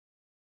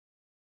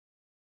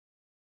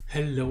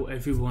Hello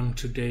everyone,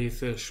 today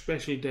is a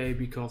special day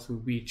because we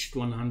reached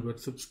 100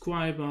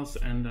 subscribers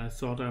and I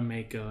thought I'd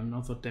make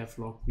another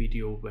devlog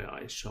video where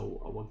I show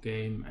our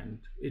game and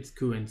its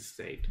current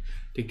state.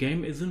 The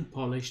game isn't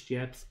polished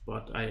yet,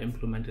 but I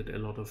implemented a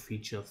lot of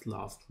features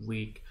last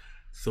week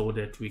so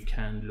that we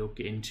can look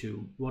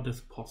into what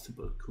is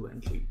possible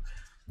currently.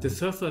 The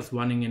server is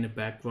running in the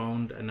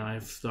background and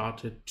I've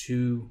started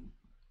 2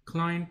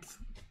 clients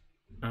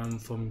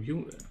from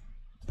you.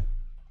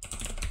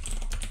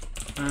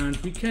 And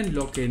we can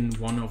log in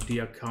one of the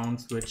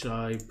accounts which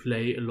I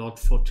play a lot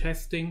for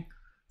testing.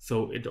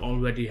 So it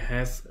already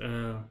has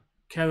a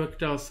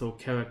character, so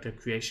character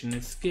creation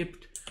is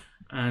skipped,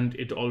 and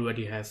it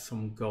already has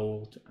some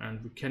gold.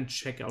 And we can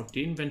check out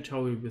the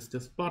inventory with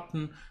this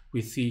button.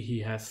 We see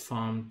he has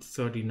farmed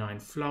 39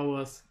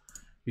 flowers.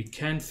 We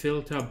can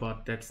filter,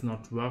 but that's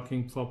not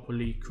working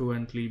properly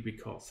currently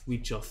because we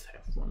just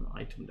have one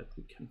item that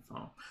we can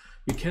farm.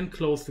 We can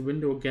close the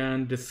window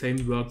again. The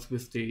same works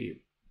with the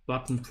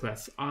button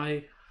press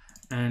I,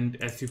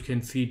 and as you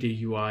can see,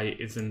 the UI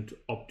isn't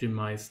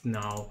optimized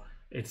now.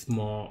 It's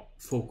more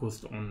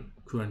focused on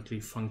currently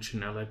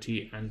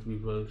functionality, and we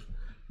will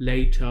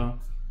later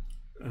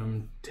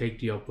take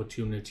the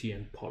opportunity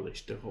and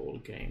polish the whole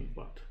game,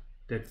 but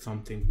that's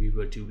something we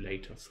will do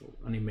later. So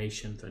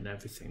animations and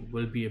everything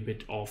will be a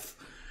bit off.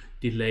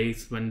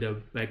 Delays when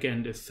the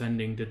backend is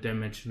sending the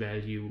damage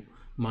value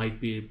might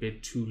be a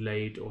bit too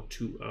late or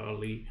too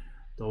early.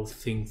 Those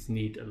things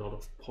need a lot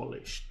of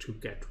polish to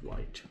get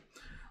right.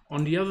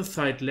 On the other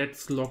side,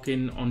 let's log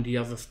in on the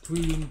other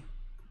screen,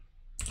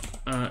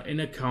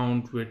 an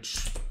account which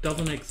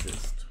doesn't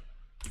exist.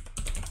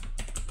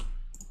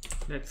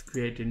 Let's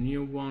create a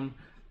new one.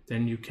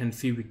 Then you can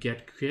see we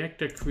get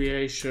character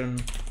creation.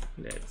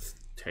 Let's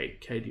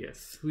take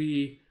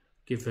KDS3,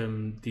 give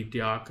him the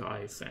dark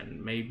eyes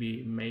and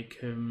maybe make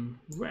him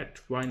red.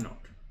 Why not?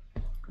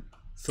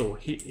 So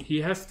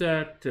he has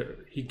that,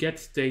 he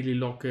gets daily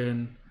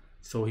login.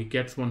 So he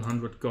gets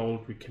 100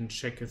 gold. We can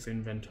check his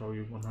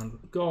inventory,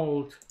 100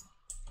 gold.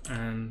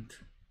 And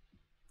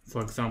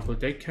for example,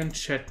 they can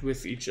chat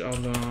with each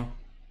other.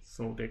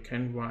 So they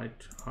can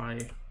write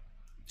hi.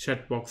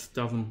 Chatbox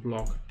doesn't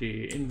block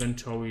the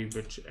inventory,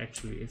 which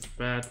actually is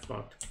bad,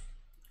 but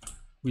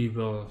we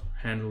will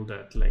handle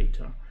that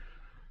later.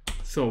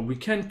 So we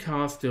can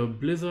cast a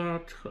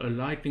blizzard, a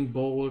lightning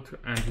bolt,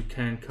 and we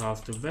can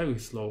cast a very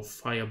slow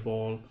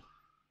fireball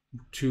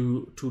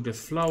to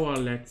this flower.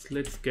 Let's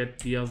get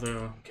the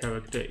other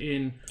character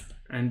in,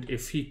 and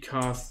if he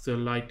casts the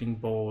lightning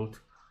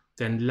bolt,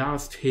 then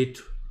last hit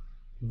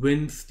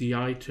wins the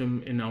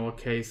item in our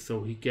case,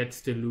 so he gets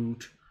the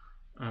loot.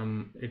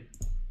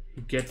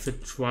 He gets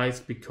it twice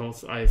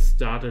because I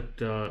started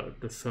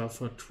the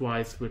server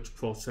twice, which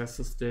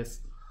processes this.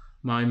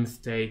 My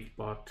mistake,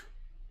 but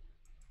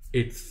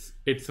it's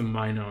a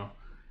minor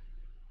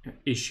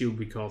issue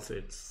because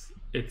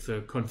it's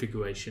a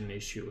configuration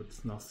issue.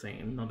 It's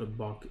nothing, not a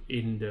bug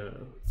in the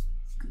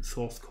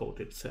source code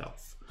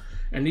itself.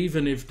 And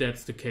even if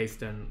that's the case,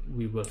 then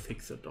we will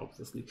fix it,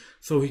 obviously.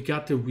 So he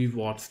got the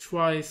rewards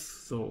twice.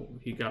 So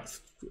he got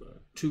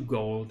 2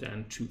 gold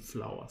and 2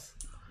 flowers.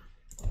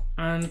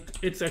 And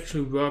it's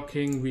actually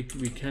working. We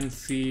can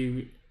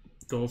see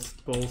those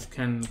both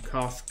can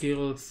cast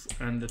skills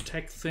and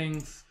attack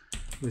things.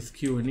 With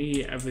Q and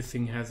E,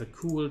 everything has a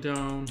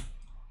cooldown.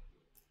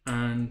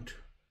 And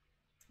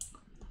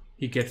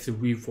he gets the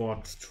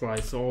rewards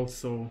twice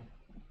also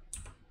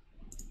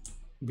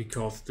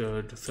because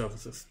the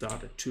services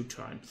started 2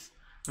 times.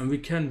 And we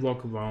can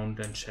walk around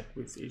and chat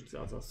with each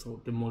other,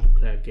 so the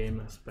multiplayer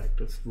game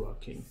aspect is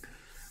working.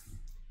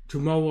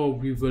 Tomorrow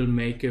we will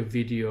make a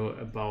video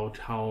about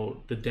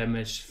how the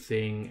damage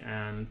thing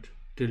and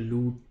the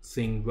loot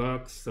thing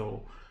works.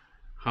 So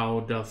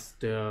how does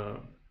the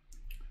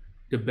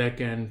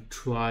backend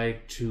try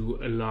to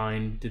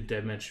align the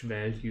damage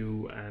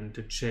value and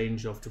the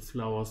change of the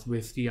flowers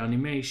with the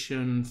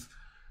animations,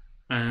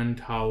 and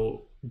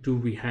how do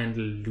we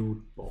handle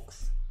loot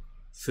box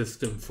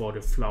system for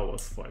the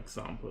flowers, for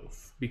example.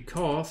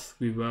 Because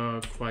we were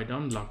quite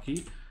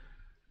unlucky,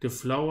 the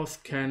flowers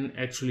can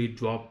actually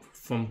drop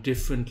from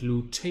different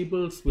loot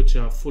tables which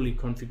are fully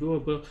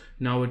configurable.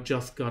 Now it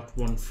just got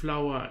 1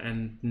 flower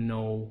and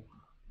no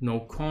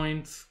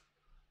coins.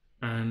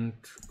 And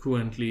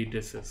currently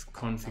this is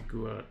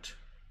configured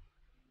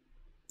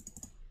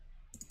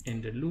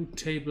in the loot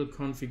table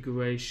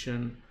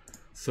configuration.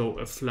 So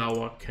a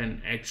flower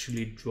can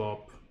actually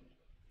drop.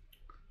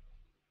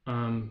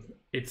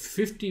 It's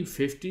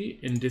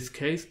 50-50 in this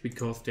case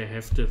because they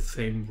have the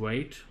same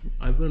weight.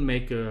 I will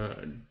make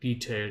a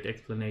detailed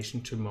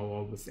explanation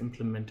tomorrow with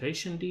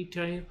implementation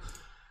detail.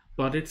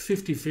 But it's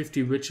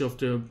 50-50 which of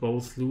the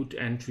both loot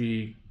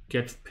entry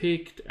gets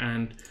picked,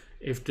 and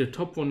if the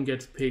top one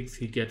gets picked,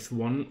 he gets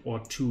 1 or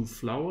 2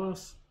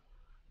 flowers.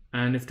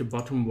 And if the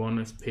bottom one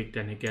is picked,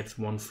 then he gets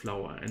 1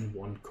 flower and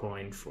 1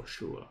 coin for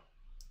sure.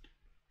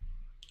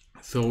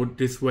 So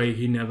this way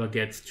he never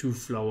gets 2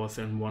 flowers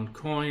and 1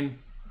 coin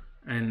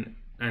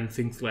and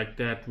things like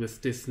that.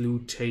 With this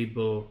loot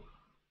table,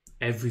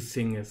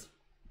 everything is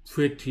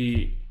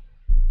pretty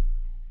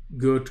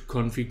good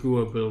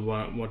configurable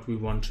what we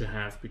want to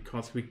have,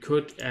 because we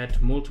could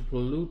add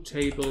multiple loot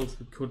tables,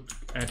 we could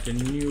add a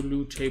new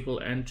loot table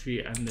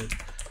entry, and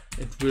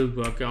it will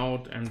work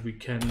out. And we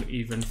can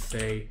even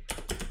say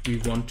we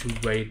want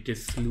to weight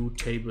this loot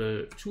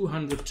table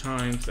 200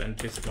 times and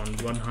this one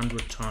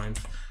 100 times,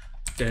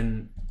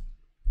 then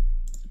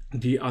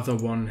the other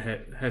one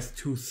has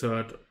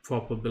 2/3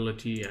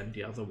 probability and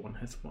the other one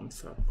has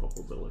 1/3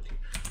 probability.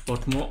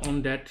 But more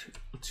on that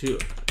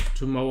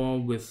tomorrow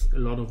with a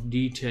lot of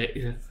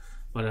detail,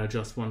 but I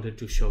just wanted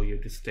to show you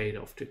the state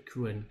of the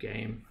current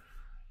game.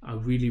 I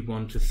really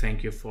want to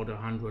thank you for the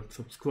 100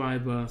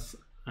 subscribers,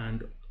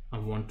 and I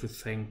want to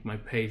thank my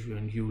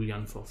Patreon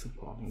Julian for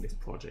supporting this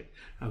project.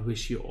 I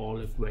wish you all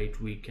a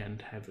great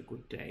weekend. Have a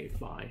good day.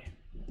 Bye.